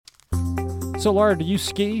So, Laura, do you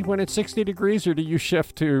ski when it's 60 degrees or do you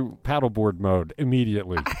shift to paddleboard mode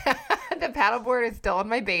immediately? The paddleboard is still in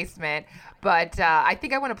my basement, but I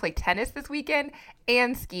think I want to play tennis this weekend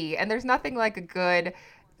and ski. And there's nothing like a good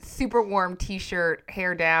super warm t-shirt,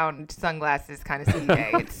 hair down, sunglasses kind of ski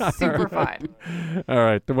day. It's super fun. All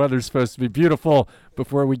right. The weather's supposed to be beautiful.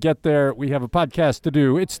 Before we get there, we have a podcast to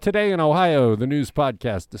do. It's Today in Ohio, the news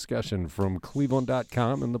podcast discussion from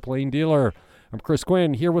Cleveland.com and The Plain Dealer. I'm Chris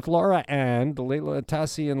Quinn here with Laura and Layla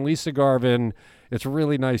Atassi and Lisa Garvin. It's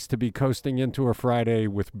really nice to be coasting into a Friday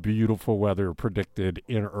with beautiful weather predicted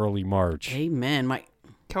in early March. Amen.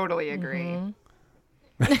 Totally agree. Mm-hmm.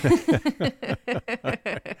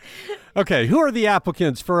 Okay, who are the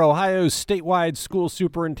applicants for Ohio's statewide school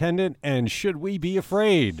superintendent, and should we be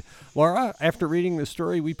afraid? Laura, after reading the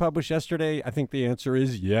story we published yesterday, I think the answer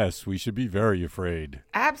is yes, we should be very afraid.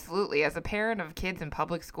 Absolutely. As a parent of kids in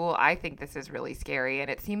public school, I think this is really scary, and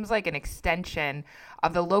it seems like an extension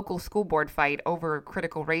of the local school board fight over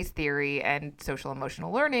critical race theory and social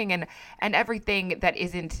emotional learning and everything that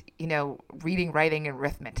isn't, reading, writing, and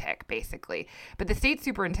arithmetic, basically. But the state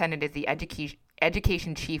superintendent is the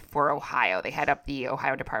education chief for Ohio. They head up the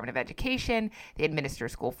Ohio Department of Education. They administer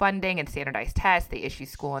school funding and standardized tests. They issue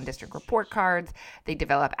school and district report cards. They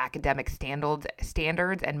develop academic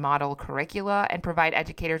standards and model curricula and provide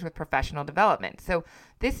educators with professional development. So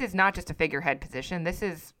this is not just a figurehead position. This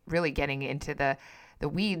is really getting into the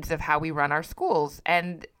weeds of how we run our schools.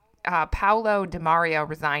 And Paolo DiMario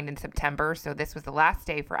resigned in September, so this was the last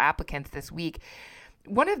day for applicants this week.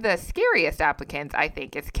 One of the scariest applicants, I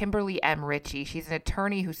think, is Kimberly M. Ritchie. She's an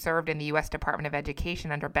attorney who served in the U.S. Department of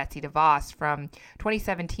Education under Betsy DeVos from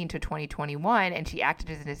 2017 to 2021, and she acted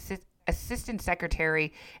as an assistant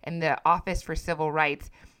secretary in the Office for Civil Rights.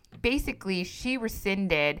 Basically, she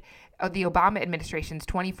rescinded the Obama administration's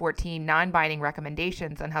 2014 non-binding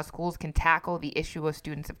recommendations on how schools can tackle the issue of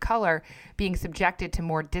students of color being subjected to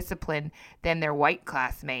more discipline than their white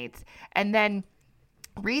classmates. And then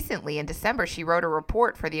recently, in December, she wrote a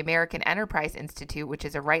report for the American Enterprise Institute, which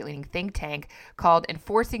is a right-leaning think tank, called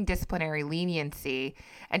Enforcing Disciplinary Leniency.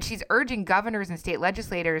 And she's urging governors and state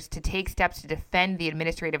legislators to take steps to defend the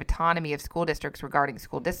administrative autonomy of school districts regarding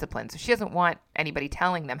school discipline. So she doesn't want anybody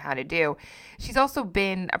telling them how to do. She's also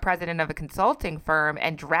been a president of a consulting firm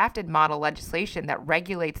and drafted model legislation that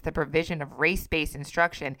regulates the provision of race-based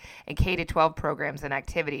instruction in K-12 programs and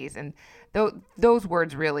activities. And those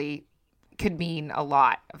words really could mean a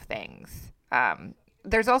lot of things.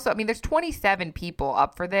 There's also, there's 27 people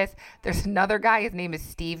up for this. There's another guy, his name is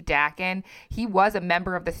Steve Dakin. He was a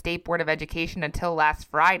member of the State Board of Education until last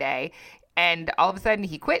Friday, and all of a sudden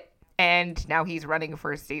he quit, and now he's running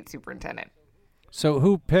for state superintendent. So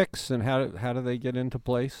who picks and how do they get into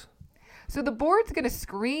place? So the board's going to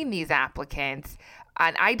screen these applicants,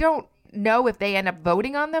 and I don't know if they end up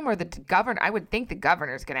voting on them or the governor. I would think the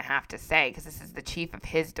governor's going to have to say, because this is the chief of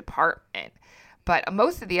his department. But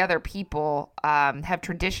most of the other people have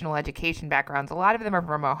traditional education backgrounds. A lot of them are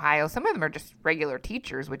from Ohio. Some of them are just regular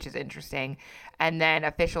teachers, which is interesting. And then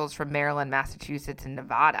officials from Maryland, Massachusetts, and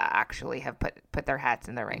Nevada actually have put their hats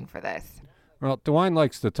in the ring for this. Well, DeWine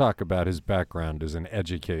likes to talk about his background as an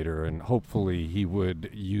educator, and hopefully he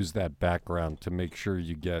would use that background to make sure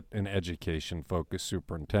you get an education-focused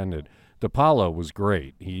superintendent. DePaulo was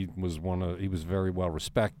great. He was very well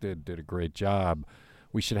respected, did a great job.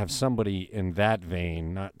 We should have somebody in that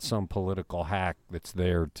vein, not some political hack that's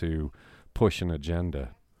there to push an agenda.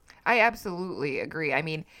 I absolutely agree.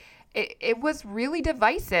 It was really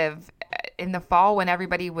divisive in the fall when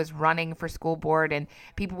everybody was running for school board and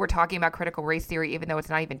people were talking about critical race theory, even though it's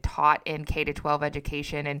not even taught in K-12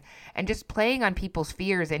 education, and just playing on people's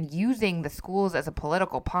fears and using the schools as a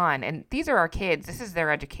political pawn. And these are our kids. This is their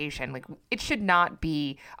education. It should not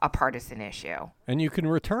be a partisan issue. And you can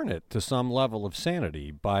return it to some level of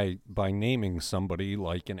sanity by naming somebody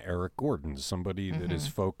like an Eric Gordon, somebody that is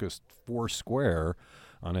focused foursquare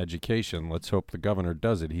on education. Let's hope the governor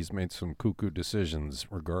does it. He's made some cuckoo decisions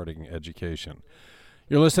regarding education.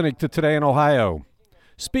 You're listening to Today in Ohio.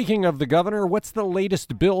 Speaking of the governor, what's the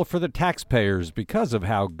latest bill for the taxpayers because of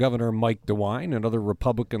how Governor Mike DeWine and other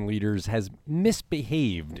Republican leaders has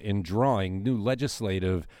misbehaved in drawing new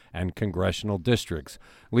legislative and congressional districts?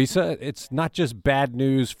 Lisa, it's not just bad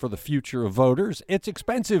news for the future of voters, it's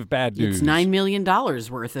expensive bad news. It's $9 million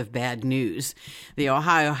worth of bad news. The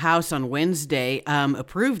Ohio House on Wednesday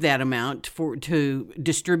approved that amount to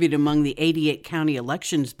distribute among the 88 county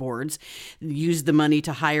elections boards, use the money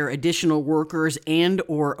to hire additional workers and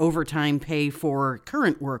paid or overtime pay for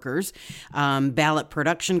current workers, ballot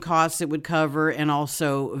production costs it would cover, and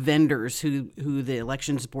also vendors who the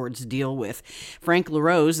elections boards deal with. Frank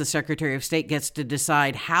LaRose, the Secretary of State, gets to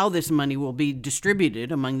decide how this money will be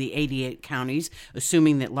distributed among the 88 counties,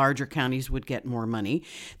 assuming that larger counties would get more money.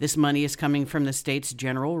 This money is coming from the state's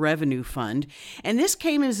General Revenue Fund, and this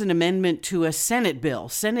came as an amendment to a Senate bill,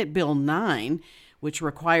 Senate Bill 9, which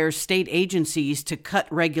requires state agencies to cut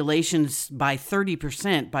regulations by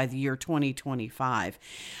 30% by the year 2025.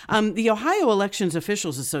 The Ohio Elections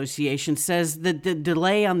Officials Association says that the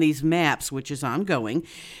delay on these maps, which is ongoing,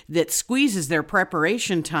 that squeezes their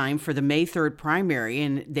preparation time for the May 3rd primary,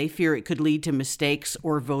 and they fear it could lead to mistakes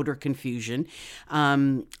or voter confusion.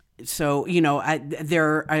 So,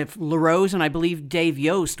 LaRose and I believe Dave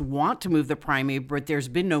Yost want to move the primary, but there's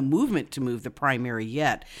been no movement to move the primary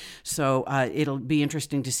yet. So it'll be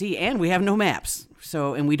interesting to see. And we have no maps.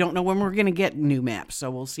 And we don't know when we're going to get new maps.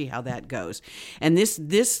 So we'll see how that goes. And this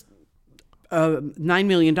 $9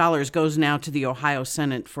 million goes now to the Ohio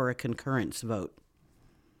Senate for a concurrence vote.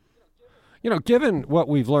 Given what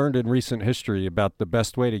we've learned in recent history about the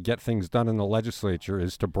best way to get things done in the legislature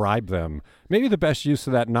is to bribe them, maybe the best use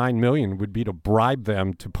of that $9 million would be to bribe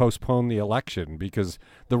them to postpone the election, because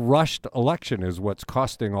the rushed election is what's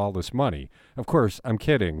costing all this money. Of course, I'm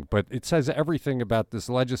kidding, but it says everything about this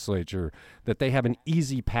legislature that they have an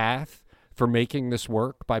easy path for making this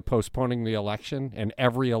work by postponing the election, and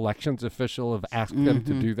every elections official have asked them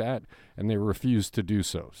to do that, and they refuse to do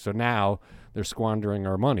so. So now they're squandering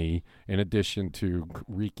our money in addition to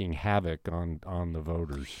wreaking havoc on the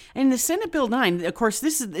voters. And the Senate Bill 9, of course,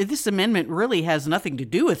 this amendment really has nothing to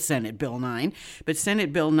do with Senate Bill 9, but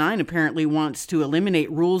Senate Bill 9 apparently wants to eliminate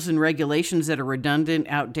rules and regulations that are redundant,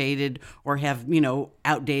 outdated, or have,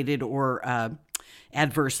 outdated or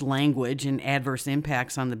adverse language and adverse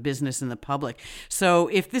impacts on the business and the public. So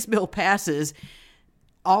if this bill passes,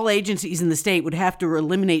 all agencies in the state would have to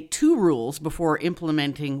eliminate 2 rules before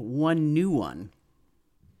implementing one new one.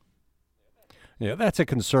 Yeah, that's a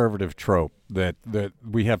conservative trope that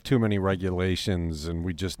we have too many regulations and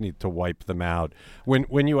we just need to wipe them out.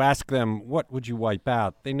 When you ask them, what would you wipe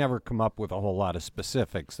out, they never come up with a whole lot of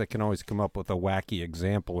specifics. They can always come up with a wacky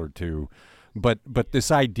example or two. But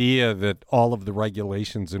this idea that all of the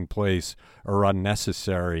regulations in place are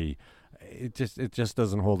unnecessary, it just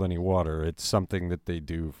doesn't hold any water. It's something that they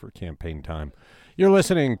do for campaign time. You're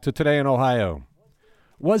listening to Today in Ohio.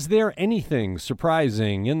 Was there anything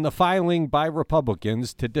surprising in the filing by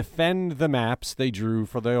Republicans to defend the maps they drew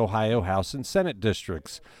for the Ohio House and Senate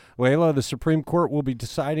districts? Layla, the Supreme Court will be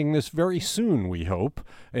deciding this very soon, we hope,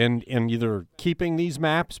 and either keeping these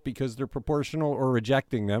maps because they're proportional or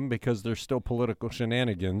rejecting them because they're still political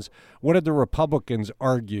shenanigans. What did the Republicans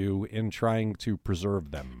argue in trying to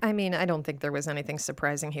preserve them? I mean, I don't think there was anything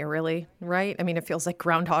surprising here, really, right? I mean, it feels like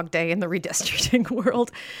Groundhog Day in the redistricting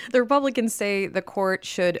world. The Republicans say the court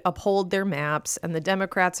should uphold their maps, and the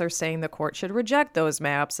Democrats are saying the court should reject those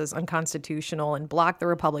maps as unconstitutional and block the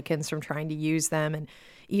Republicans from trying to use them and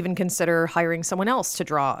even consider hiring someone else to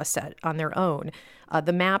draw a set on their own.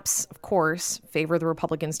 The maps, of course, favor the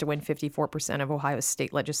Republicans to win 54% of Ohio's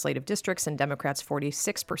state legislative districts and Democrats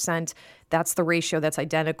 46%. That's the ratio that's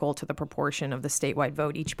identical to the proportion of the statewide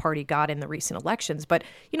vote each party got in the recent elections. But,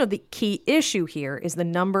 the key issue here is the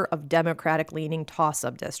number of Democratic-leaning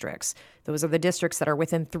toss-up districts. Those are the districts that are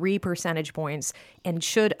within 3 percentage points. And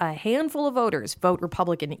should a handful of voters vote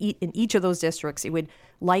Republican in each of those districts, it would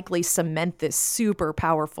likely cement this super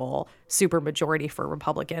powerful supermajority for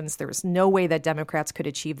Republicans. There's no way that Democrats could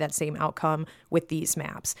achieve that same outcome with these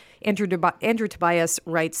maps. Andrew Tobias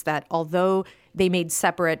writes that although they made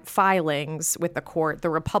separate filings with the court, the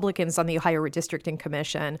Republicans on the Ohio Redistricting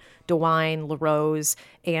Commission, DeWine, LaRose,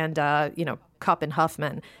 and Cupp and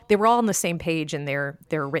Huffman, they were all on the same page in their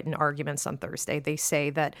written arguments on Thursday. They say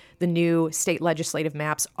that the new state legislative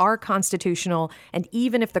maps are constitutional, and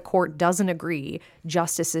even if the court doesn't agree,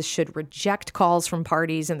 justices should reject calls from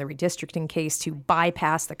parties in the redistricting case to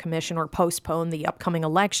bypass the commission or postpone the upcoming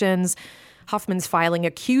elections. Huffman's filing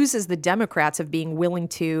accuses the Democrats of being willing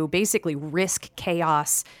to basically risk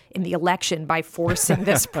chaos in the election by forcing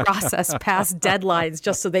this process past deadlines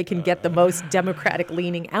just so they can get the most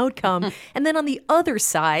Democratic-leaning outcome. And then on the other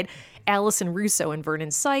side, Allison Russo and Vernon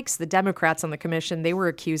Sykes, the Democrats on the commission, they were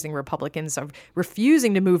accusing Republicans of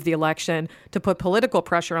refusing to move the election to put political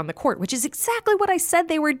pressure on the court, which is exactly what I said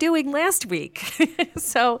they were doing last week.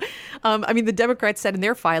 So, the Democrats said in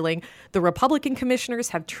their filing, the Republican commissioners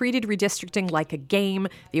have treated redistricting like a game.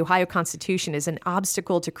 The Ohio Constitution is an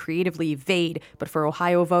obstacle to creatively evade, but for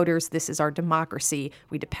Ohio voters, this is our democracy.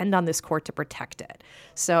 We depend on this court to protect it.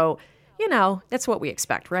 So, that's what we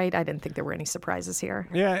expect, right? I didn't think there were any surprises here.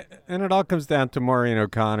 Yeah, and it all comes down to Maureen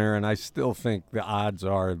O'Connor, and I still think the odds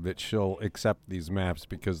are that she'll accept these maps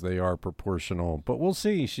because they are proportional. But we'll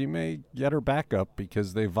see. She may get her back up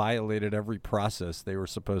because they violated every process they were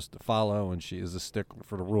supposed to follow, and she is a stickler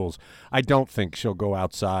for the rules. I don't think she'll go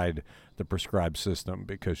outside the prescribed system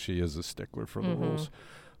because she is a stickler for the rules.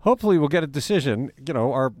 Hopefully we'll get a decision.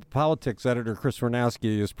 Our politics editor, Chris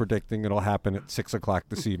Ranowski, is predicting it'll happen at 6 o'clock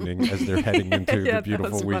this evening as they're heading into the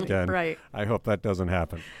beautiful weekend. Right. I hope that doesn't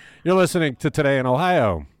happen. You're listening to Today in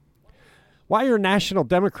Ohio. Why are national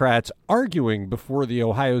Democrats arguing before the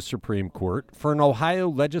Ohio Supreme Court for an Ohio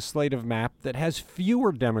legislative map that has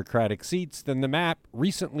fewer Democratic seats than the map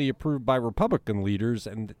recently approved by Republican leaders,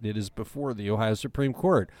 and it is before the Ohio Supreme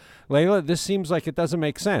Court? Layla, this seems like it doesn't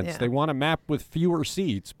make sense. Yeah. They want a map with fewer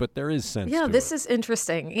seats, but there is sense to this it. is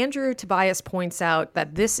interesting. Andrew Tobias points out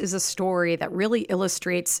that this is a story that really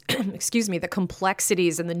illustrates, the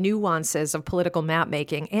complexities and the nuances of political map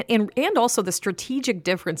making and also the strategic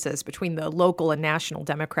differences between the local and national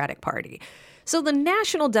Democratic Party. So the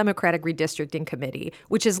National Democratic Redistricting Committee,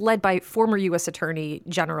 which is led by former U.S. Attorney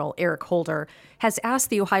General Eric Holder, has asked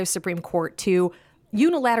the Ohio Supreme Court to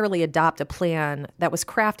unilaterally adopt a plan that was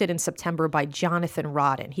crafted in September by Jonathan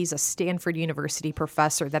Rodden. He's a Stanford University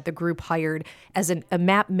professor that the group hired as a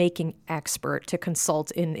map-making expert to consult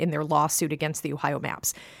in their lawsuit against the Ohio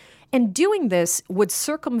maps. And doing this would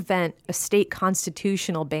circumvent a state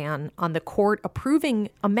constitutional ban on the court approving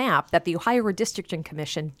a map that the Ohio Redistricting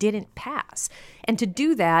Commission didn't pass. And to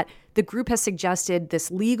do that, the group has suggested this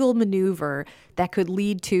legal maneuver that could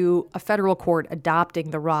lead to a federal court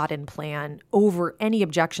adopting the Rodden plan over any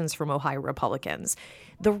objections from Ohio Republicans.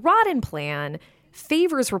 The Rodden plan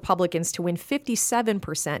favors Republicans to win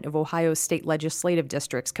 57% of Ohio's state legislative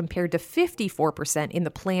districts compared to 54% in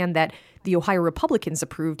the plan that the Ohio Republicans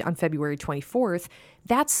approved on February 24th.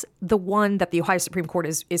 That's the one that the Ohio Supreme Court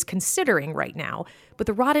is considering right now. But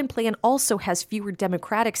the Rodden plan also has fewer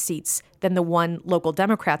Democratic seats than the one local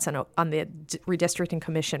Democrats on the Redistricting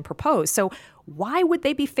Commission proposed. So why would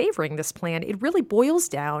they be favoring this plan? It really boils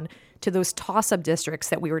down to those toss-up districts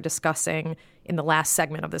that we were discussing in the last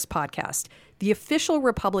segment of this podcast. The official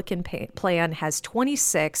Republican plan has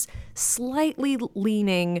 26 slightly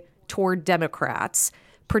leaning toward Democrats,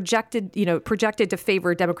 projected to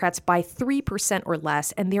favor Democrats by 3% or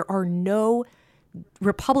less, and there are no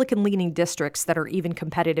Republican-leaning districts that are even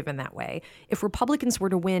competitive in that way. If Republicans were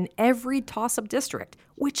to win every toss-up district,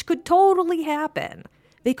 which could totally happen,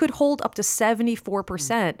 they could hold up to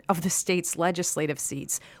 74% of the state's legislative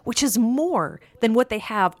seats, which is more than what they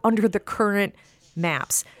have under the current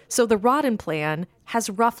maps. So the Rodden plan has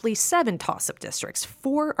roughly 7 toss-up districts.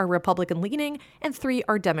 4 are Republican-leaning and 3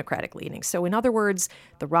 are Democratic-leaning. So in other words,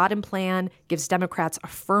 the Rodden plan gives Democrats a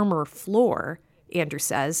firmer floor, Andrew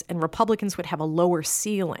says, and Republicans would have a lower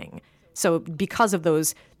ceiling. So because of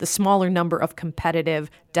the smaller number of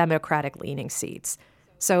competitive Democratic-leaning seats.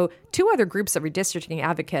 So 2 other groups of redistricting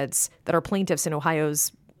advocates that are plaintiffs in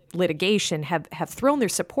Ohio's litigation have thrown their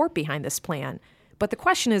support behind this plan. But the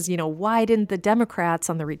question is, why didn't the Democrats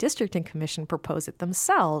on the Redistricting Commission propose it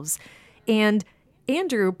themselves? And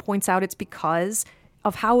Andrew points out it's because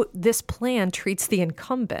of how this plan treats the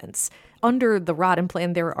incumbents. Under the Rodden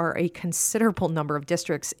plan, there are a considerable number of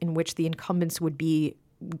districts in which the incumbents would be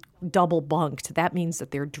double bunked. That means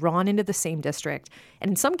that they're drawn into the same district.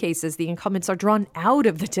 And in some cases, the incumbents are drawn out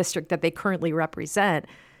of the district that they currently represent.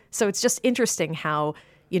 So it's just interesting how,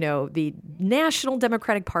 the National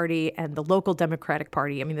Democratic Party and the local Democratic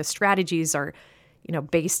Party, the strategies are,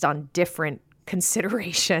 based on different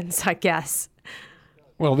considerations, I guess.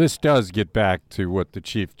 Well, this does get back to what the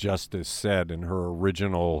Chief Justice said in her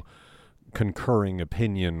original concurring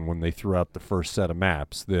opinion when they threw out the first set of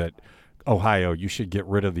maps, that Ohio, you should get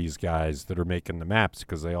rid of these guys that are making the maps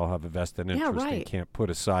because they all have a vested interest and can't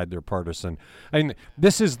put aside their partisan.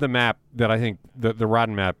 This is the map that I think the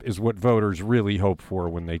Rodden map is what voters really hope for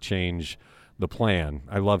when they change the plan.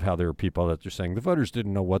 I love how there are people that are saying the voters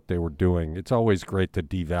didn't know what they were doing. It's always great to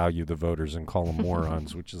devalue the voters and call them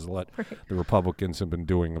morons, which is what the Republicans have been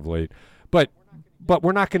doing of late. But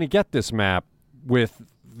we're not going to get this map with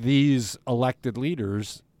these elected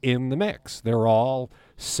leaders in the mix. They're all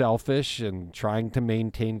selfish and trying to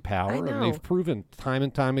maintain power, and they've proven time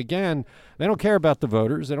and time again they don't care about the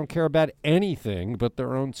voters. They don't care about anything but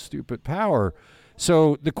their own stupid power.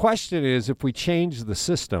 So the question is, if we change the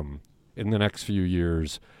system in the next few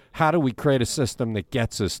years, how do we create a system that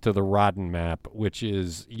gets us to the Rodden map, which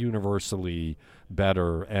is universally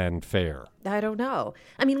better and fair? I don't know.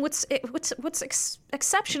 I mean, what's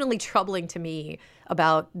exceptionally troubling to me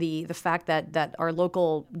about the fact that our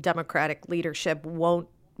local Democratic leadership won't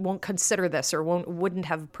consider this or wouldn't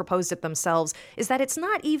have proposed it themselves is that it's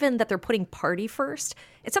not even that they're putting party first.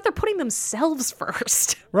 It's that they're putting themselves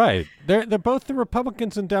first. Right. They're both the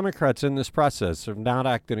Republicans and Democrats in this process have not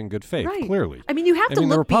acted in good faith, Right. clearly. I mean, you have to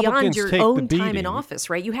look beyond your take own the time in beating.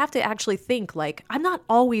 office, right? You have to actually think, like, I'm not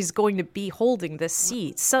always going to be holding this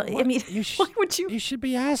seat. So, I mean, why would you? You should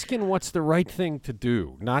be asking what's the right thing to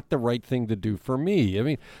do, not the right thing to do for me. I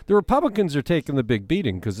mean, the Republicans are taking the big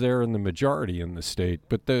beating because they're in the majority in the state,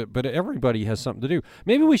 but everybody has something to do.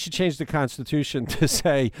 Maybe we should change the Constitution to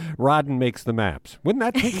say Rodden makes the maps. Wouldn't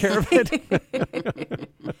that take care of it?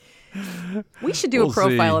 We should do a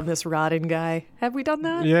profile of this Rodden guy. Have we done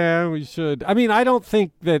that? Yeah, we should. I mean, I don't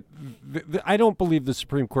think that I don't believe the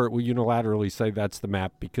Supreme Court will unilaterally say that's the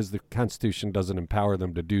map because the Constitution doesn't empower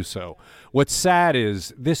them to do so. What's sad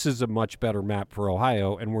is this is a much better map for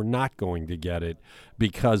Ohio, and we're not going to get it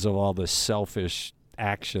because of all the selfish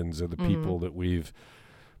actions of the people that we've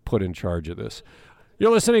put in charge of this.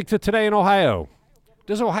 You're listening to Today in Ohio.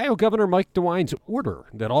 Does Ohio Governor Mike DeWine's order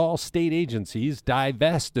that all state agencies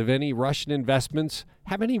divest of any Russian investments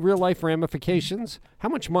have any real-life ramifications? How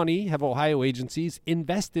much money have Ohio agencies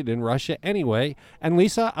invested in Russia anyway? And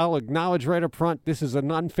Lisa, I'll acknowledge right up front, this is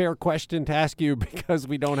an unfair question to ask you because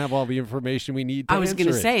we don't have all the information we need to I was going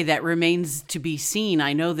to say that remains to be seen.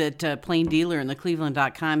 I know that Plain Dealer and the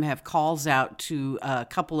Cleveland.com have calls out to a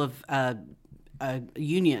couple of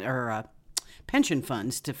union or pension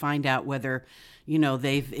funds to find out whether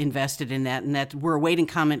they've invested in that, and that we're awaiting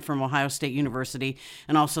comment from Ohio State University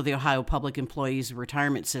and also the Ohio Public Employees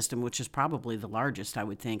Retirement System, which is probably the largest, I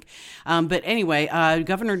would think. But anyway,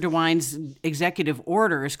 Governor DeWine's executive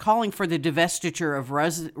order is calling for the divestiture of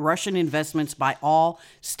Russian investments by all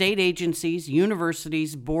state agencies,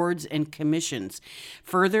 universities, boards, and commissions.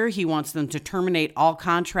 Further, he wants them to terminate all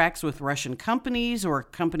contracts with Russian companies or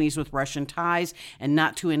companies with Russian ties and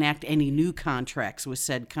not to enact any new contracts with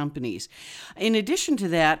said companies. In addition to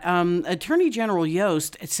that, Attorney General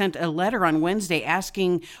Yost sent a letter on Wednesday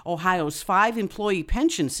asking Ohio's 5 employee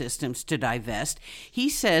pension systems to divest. He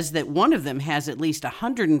says that one of them has at least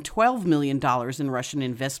 $112 million in Russian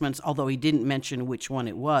investments, although he didn't mention which one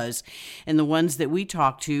it was. And the ones that we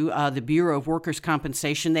talked to, the Bureau of Workers'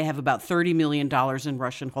 Compensation, they have about $30 million in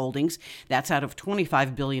Russian holdings. That's out of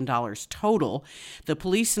 $25 billion total. The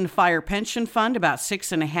Police and Fire Pension Fund, about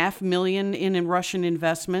 $6.5 million in Russian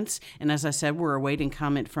investments. And as I said, we're awaiting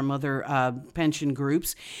comment from other pension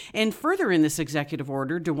groups. And further in this executive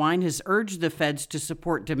order, DeWine has urged the feds to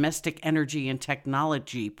support domestic energy and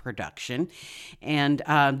technology production. And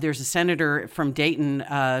there's a senator from Dayton,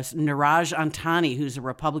 Niraj Antani, who's a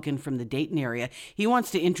Republican from the Dayton area. He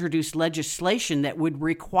wants to introduce legislation that would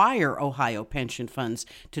require Ohio pension funds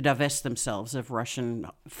to divest themselves of Russian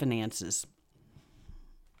finances.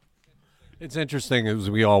 It's interesting as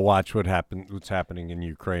we all watch what's happening in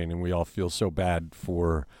Ukraine, and we all feel so bad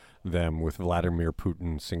for them with Vladimir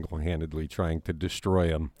Putin single-handedly trying to destroy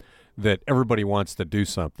them, that everybody wants to do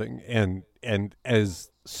something. And as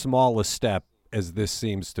small a step as this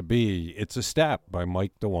seems to be, it's a step by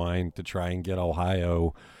Mike DeWine to try and get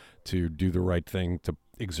Ohio to do the right thing, to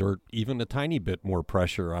exert even a tiny bit more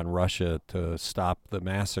pressure on Russia to stop the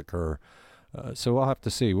massacre. So we'll have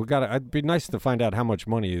to see. It'd be nice to find out how much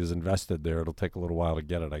money is invested there. It'll take a little while to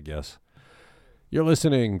get it, I guess. You're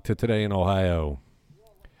listening to Today in Ohio.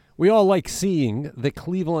 We all like seeing the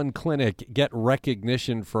Cleveland Clinic get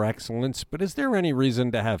recognition for excellence, but is there any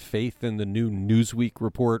reason to have faith in the new Newsweek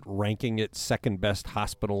report ranking it second best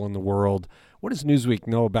hospital in the world? What does Newsweek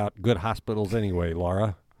know about good hospitals anyway,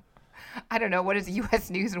 Laura? I don't know. What does U.S.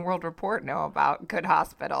 News and World Report know about good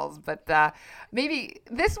hospitals? But maybe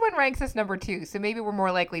this one ranks us number 2, so maybe we're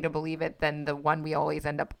more likely to believe it than the one we always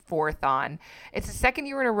end up 4th on. It's the second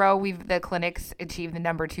year in a row the clinics achieved the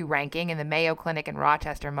number 2 ranking, and the Mayo Clinic in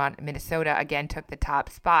Rochester, Minnesota, again took the top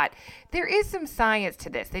spot. There is some science to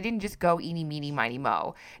this. They didn't just go eeny, meeny, miny,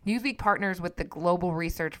 mo. Newsweek partners with the global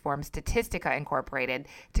research firm Statistica Incorporated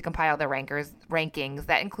to compile their rankings.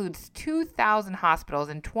 That includes 2,000 hospitals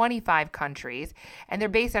in 25 countries, and they're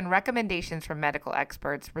based on recommendations from medical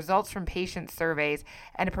experts, results from patient surveys,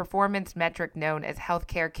 and a performance metric known as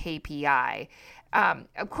healthcare KPI.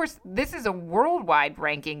 Of course, this is a worldwide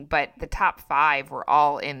ranking, but the top 5 were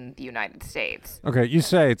all in the United States. Okay, you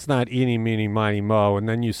say it's not eeny, meeny, miny, mo, and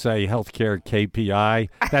then you say healthcare KPI.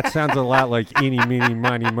 That sounds a lot like eeny, meeny,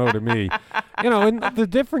 miny, mo to me. And the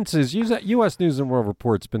difference is U.S. News and World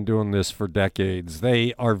Report's been doing this for decades.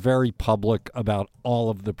 They are very public about all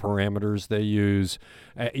of the parameters they use.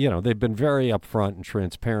 They've been very upfront and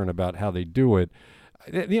transparent about how they do it.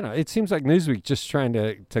 It seems like Newsweek just trying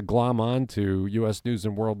to glom onto U.S. News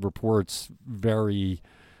and World Report's very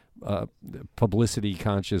publicity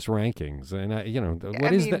conscious rankings. And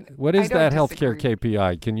what is that healthcare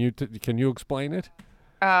KPI? Can you explain it?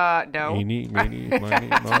 No. Eeny, meeny, miny,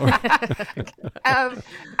 mo.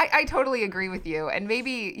 I totally agree with you. And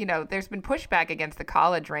maybe, there's been pushback against the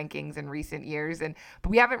college rankings in recent years. But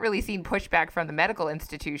we haven't really seen pushback from the medical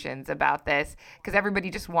institutions about this because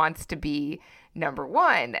everybody just wants to be number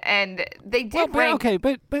one. And they did rank. Okay,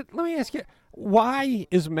 but let me ask you, why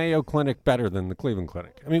is Mayo Clinic better than the Cleveland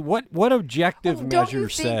Clinic? I mean, what objective measure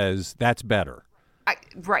says that's better?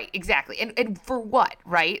 Right, exactly. And for what,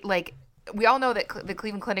 right? Like, we all know that the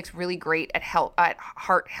Cleveland Clinic's really great at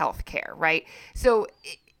heart health care, right? So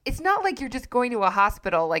it's not like you're just going to a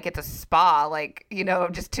hospital like it's a spa, like,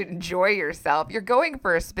 just to enjoy yourself. You're going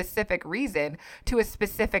for a specific reason to a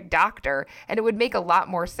specific doctor, and it would make a lot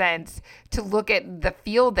more sense to look at the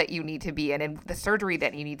field that you need to be in and the surgery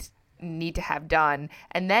that you need to have done,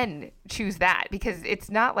 and then choose that, because it's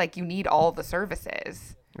not like you need all the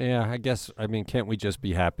services. Yeah, I guess, can't we just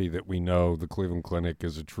be happy that we know the Cleveland Clinic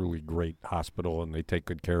is a truly great hospital and they take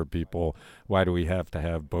good care of people? Why do we have to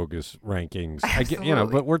have bogus rankings?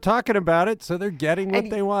 But we're talking about it, so they're getting what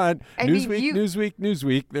they want.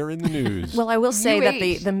 Newsweek, they're in the news. Well, I will say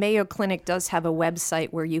that the Mayo Clinic does have a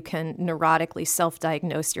website where you can neurotically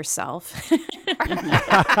self-diagnose yourself.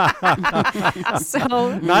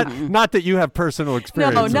 So not that you have personal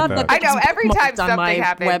experience with that. I know, every time something on my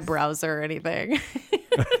happens. web browser or anything.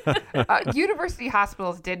 University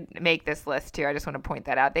hospitals did make this list too. I just want to point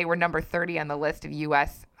that out. They were number 30 on the list of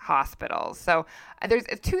U.S. hospitals. So there's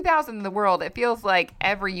 2,000 in the world. It feels like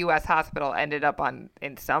every U.S. hospital ended up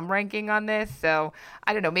in some ranking on this. So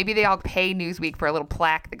I don't know. Maybe they all pay Newsweek for a little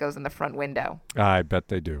plaque that goes in the front window. I bet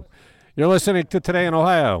they do. You're listening to Today in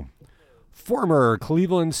Ohio. Former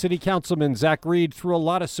Cleveland City Councilman Zach Reed threw a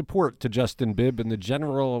lot of support to Justin Bibb in the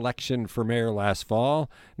general election for mayor last fall.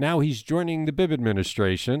 Now he's joining the Bibb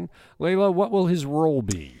administration. Layla, what will his role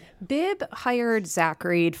be? Bibb hired Zach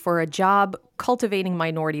Reed for a job cultivating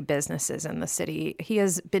minority businesses in the city. He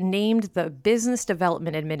has been named the Business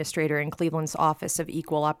Development Administrator in Cleveland's Office of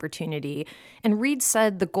Equal Opportunity. And Reed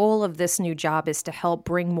said the goal of this new job is to help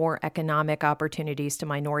bring more economic opportunities to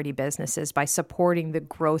minority businesses by supporting the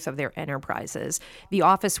growth of their enterprises. The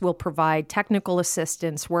office will provide technical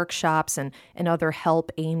assistance, workshops, and other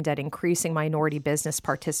help aimed at increasing minority business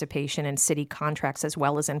participation in city contracts as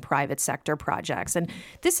well as in private sector projects. And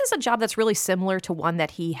this is a job that's really similar to one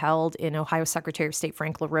that he held in Ohio Secretary of State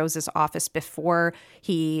Frank LaRosa's office before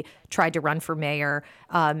he tried to run for mayor,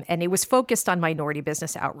 and it was focused on minority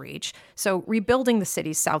business outreach. So rebuilding the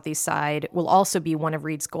city's southeast side will also be one of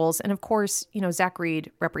Reed's goals. And of course, Zach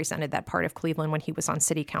Reed represented that part of Cleveland when he was on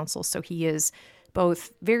city council, so he is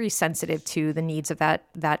both very sensitive to the needs of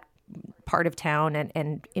that part of town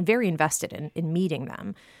and very invested in meeting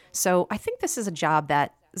them. So I think this is a job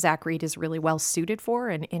that Zach Reed is really well suited for,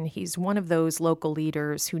 and he's one of those local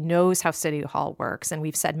leaders who knows how City Hall works. And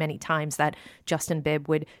we've said many times that Justin Bibb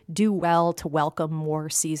would do well to welcome more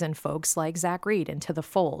seasoned folks like Zach Reed into the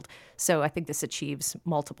fold. So I think this achieves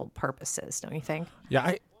multiple purposes, don't you think?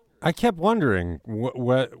 Yeah, I kept wondering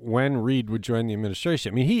when Reed would join the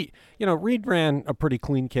administration. I mean, Reed ran a pretty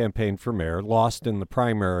clean campaign for mayor, lost in the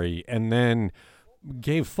primary, and then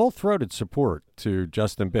gave full-throated support to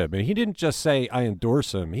Justin Bibb. And he didn't just say, I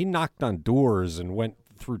endorse him. He knocked on doors and went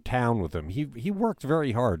through town with him. He worked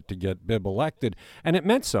very hard to get Bibb elected, and it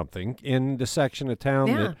meant something in the section of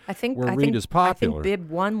town where Reed is popular. I think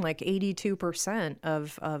Bibb won like 82%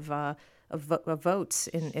 of votes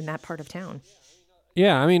in that part of town.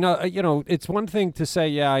 Yeah, I mean, it's one thing to say,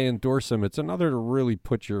 yeah, I endorse him. It's another to really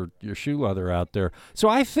put your shoe leather out there. So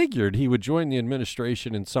I figured he would join the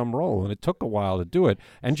administration in some role, and it took a while to do it.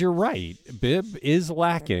 And you're right, Bibb is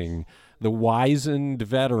lacking the wizened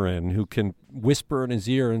veteran who can whisper in his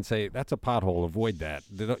ear and say, that's a pothole, avoid that.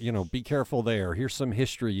 Be careful there. Here's some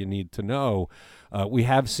history you need to know. We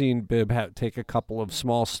have seen Bibb take a couple of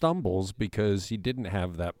small stumbles because he didn't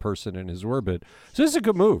have that person in his orbit. So this is a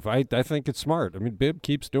good move. I think it's smart. I mean, Bibb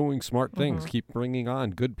keeps doing smart things, keep bringing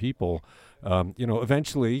on good people.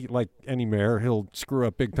 Eventually, like any mayor, he'll screw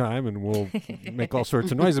up big time and we'll make all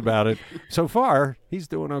sorts of noise about it. So far, he's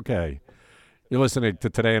doing okay. You're listening to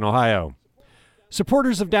Today in Ohio.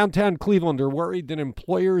 Supporters of downtown Cleveland are worried that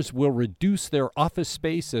employers will reduce their office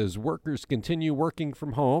space as workers continue working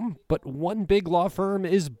from home. But one big law firm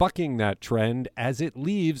is bucking that trend as it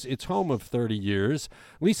leaves its home of 30 years.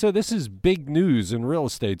 Lisa, this is big news in real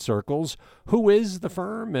estate circles. Who is the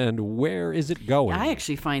firm and where is it going? I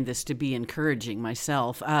actually find this to be encouraging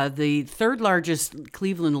myself. The third largest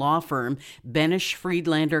Cleveland law firm, Benish,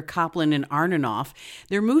 Friedlander, Copland, and Arnanoff,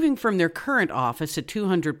 they're moving from their current office at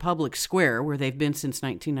 200 Public Square, where they've been since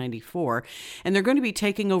 1994, and they're going to be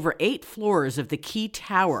taking over 8 floors of the Key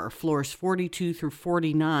Tower, floors 42 through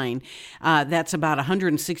 49. That's about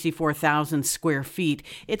 164,000 square feet.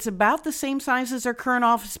 It's about the same size as their current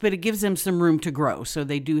office, but it gives them some room to grow. So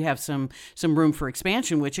they do have some room for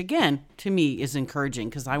expansion, which again, to me, is encouraging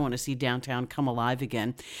because I want to see downtown come alive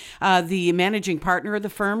again. The managing partner of the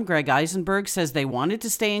firm, Greg Eisenberg, says they wanted to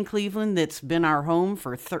stay in Cleveland. That's been our home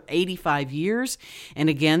for 85 years. And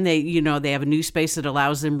again, they have a new space that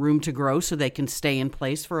allows them room to grow so they can stay in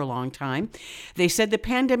place for a long time. They said the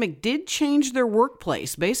pandemic did change their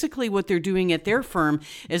workplace. Basically, what they're doing at their firm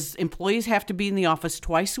is employees have to be in the office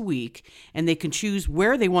twice a week, and they can choose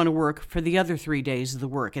where they want to work for the other 3 days of the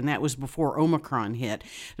work. And that was before Omicron hit.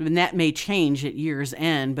 And that may change at year's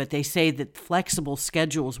end, but they say that flexible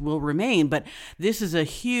schedules will remain. But this is a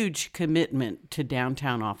huge commitment to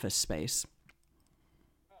downtown office space.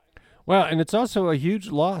 Well, and it's also a huge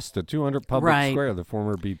loss to 200 Public Square, the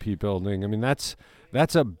former BP building. I mean, that's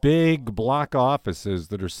a big block of offices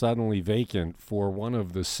that are suddenly vacant for one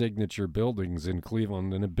of the signature buildings in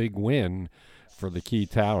Cleveland, and a big win for the Key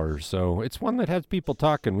Tower. So it's one that has people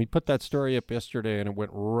talking. We put that story up yesterday, and it went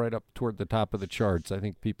right up toward the top of the charts. I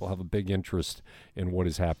think people have a big interest in what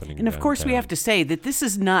is happening. And of course, we have to say that this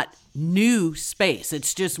is not new space.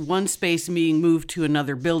 It's just one space being moved to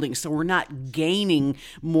another building. So we're not gaining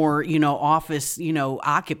more, office,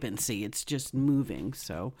 occupancy. It's just moving.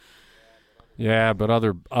 So. Yeah, but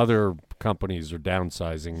other companies are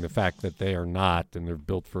downsizing. The fact that they are not and they're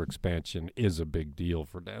built for expansion is a big deal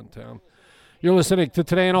for downtown. You're listening to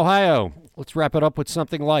Today in Ohio. Let's wrap it up with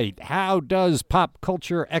something light. How does pop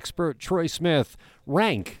culture expert Troy Smith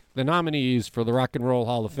rank the nominees for the Rock and Roll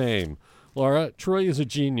Hall of Fame? Laura, Troy is a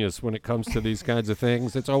genius when it comes to these kinds of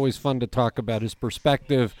things. It's always fun to talk about his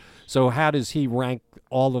perspective. So how does he rank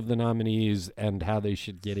all of the nominees and how they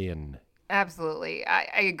should get in? Absolutely.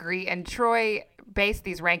 I agree. And Troy based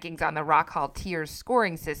these rankings on the Rock Hall tiers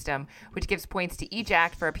scoring system, which gives points to each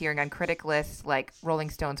act for appearing on critic lists like Rolling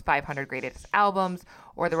Stone's 500 Greatest Albums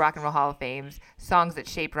or the Rock and Roll Hall of Fame's Songs That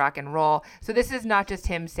Shaped Rock and Roll. So this is not just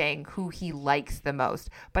him saying who he likes the most,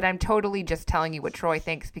 but I'm totally just telling you what Troy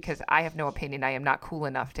thinks because I have no opinion. I am not cool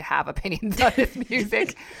enough to have opinions on his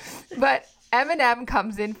music. But Eminem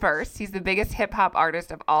comes in first. He's the biggest hip-hop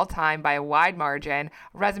artist of all time by a wide margin,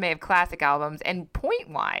 a resume of classic albums, and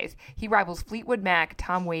point-wise, he rivals Fleetwood Mac,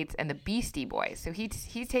 Tom Waits, and the Beastie Boys. So he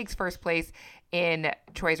takes first place in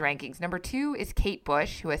Troy's rankings. Number 2 is Kate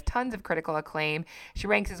Bush, who has tons of critical acclaim. She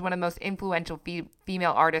ranks as one of the most influential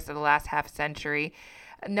female artists of the last half century.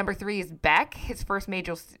 Number 3 is Beck. His first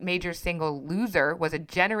major single, Loser, was a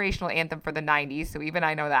generational anthem for the 90s, so even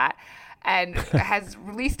I know that, and has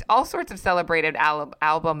released all sorts of celebrated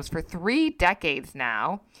albums for 3 decades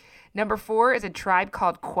now. Number 4 is A Tribe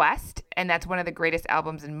Called Quest, and that's one of the greatest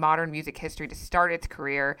albums in modern music history to start its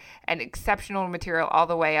career, and exceptional material all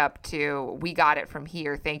the way up to We Got It From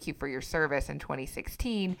Here, Thank You For Your Service in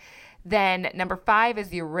 2016. Then number 5 is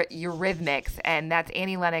Eurythmics, and that's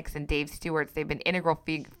Annie Lennox and Dave Stewart. They've been integral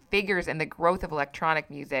figures in the growth of electronic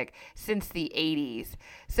music since the 80s.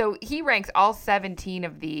 So he ranks all 17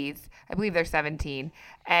 of these. I believe there's 17.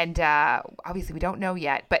 And obviously we don't know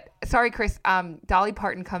yet. But sorry, Chris, Dolly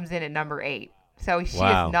Parton comes in at number 8. So she is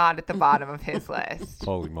not at the bottom of his list.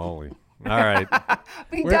 Holy moly. All right. But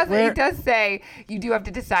he does say you do have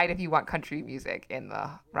to decide if you want country music in the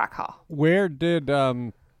Rock Hall. Where did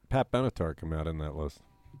Pat Benatar come out in that list?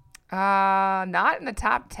 Not in the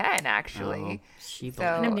top 10, actually.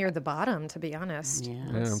 Kind of near the bottom, to be honest. Yeah,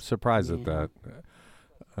 I'm surprised at that.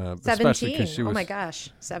 17. Oh my gosh,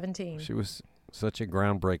 17. She was such a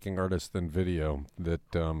groundbreaking artist in video that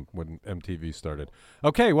when MTV started.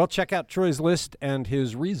 Okay, well, check out Troy's list and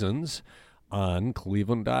his reasons on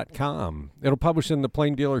Cleveland.com. It'll publish in the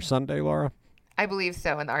Plain Dealer Sunday, Laura? I believe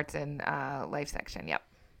so, in the Arts and Life section, yep.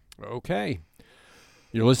 Okay.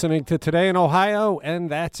 You're listening to Today in Ohio, and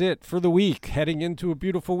that's it for the week. Heading into a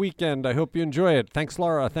beautiful weekend. I hope you enjoy it. Thanks,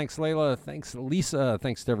 Laura. Thanks, Layla. Thanks, Lisa.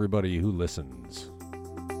 Thanks to everybody who listens.